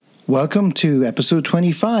Welcome to episode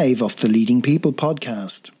 25 of the Leading People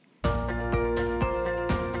podcast.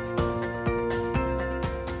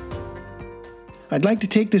 I'd like to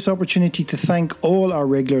take this opportunity to thank all our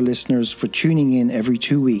regular listeners for tuning in every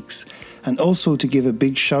 2 weeks, and also to give a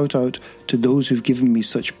big shout out to those who've given me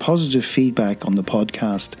such positive feedback on the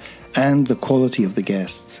podcast and the quality of the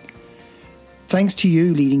guests. Thanks to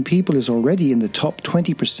you, Leading People is already in the top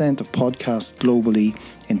 20% of podcasts globally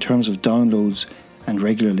in terms of downloads and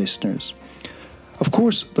regular listeners. Of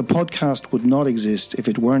course, the podcast would not exist if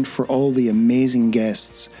it weren't for all the amazing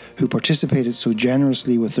guests who participated so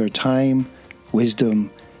generously with their time,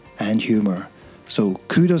 wisdom and humour. So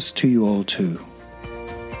kudos to you all too.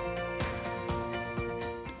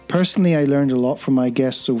 Personally, I learned a lot from my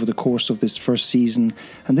guests over the course of this first season,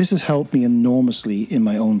 and this has helped me enormously in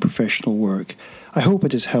my own professional work. I hope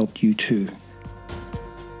it has helped you too.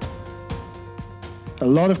 A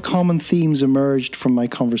lot of common themes emerged from my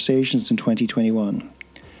conversations in 2021.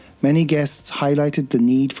 Many guests highlighted the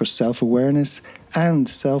need for self-awareness and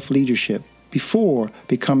self-leadership before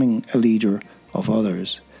becoming a leader of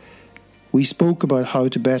others. We spoke about how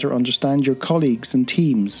to better understand your colleagues and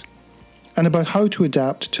teams, and about how to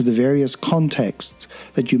adapt to the various contexts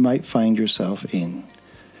that you might find yourself in.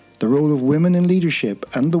 The role of women in leadership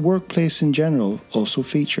and the workplace in general also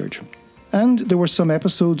featured. And there were some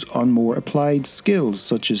episodes on more applied skills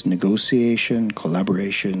such as negotiation,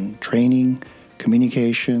 collaboration, training,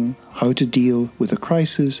 communication, how to deal with a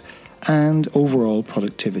crisis, and overall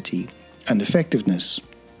productivity and effectiveness.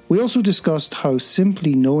 We also discussed how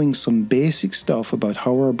simply knowing some basic stuff about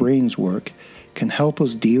how our brains work can help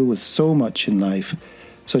us deal with so much in life,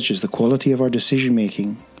 such as the quality of our decision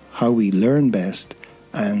making, how we learn best,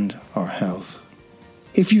 and our health.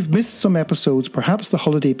 If you've missed some episodes, perhaps the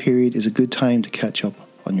holiday period is a good time to catch up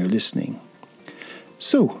on your listening.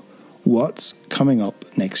 So, what's coming up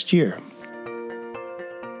next year?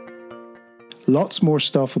 Lots more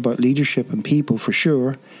stuff about leadership and people for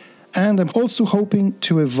sure. And I'm also hoping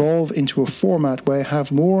to evolve into a format where I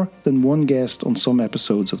have more than one guest on some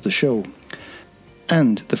episodes of the show.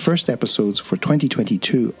 And the first episodes for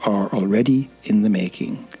 2022 are already in the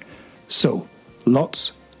making. So,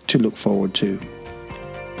 lots to look forward to.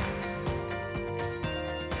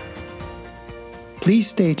 Please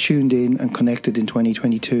stay tuned in and connected in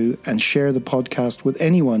 2022 and share the podcast with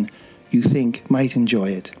anyone you think might enjoy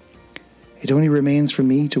it. It only remains for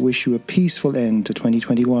me to wish you a peaceful end to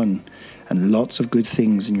 2021 and lots of good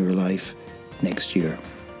things in your life next year.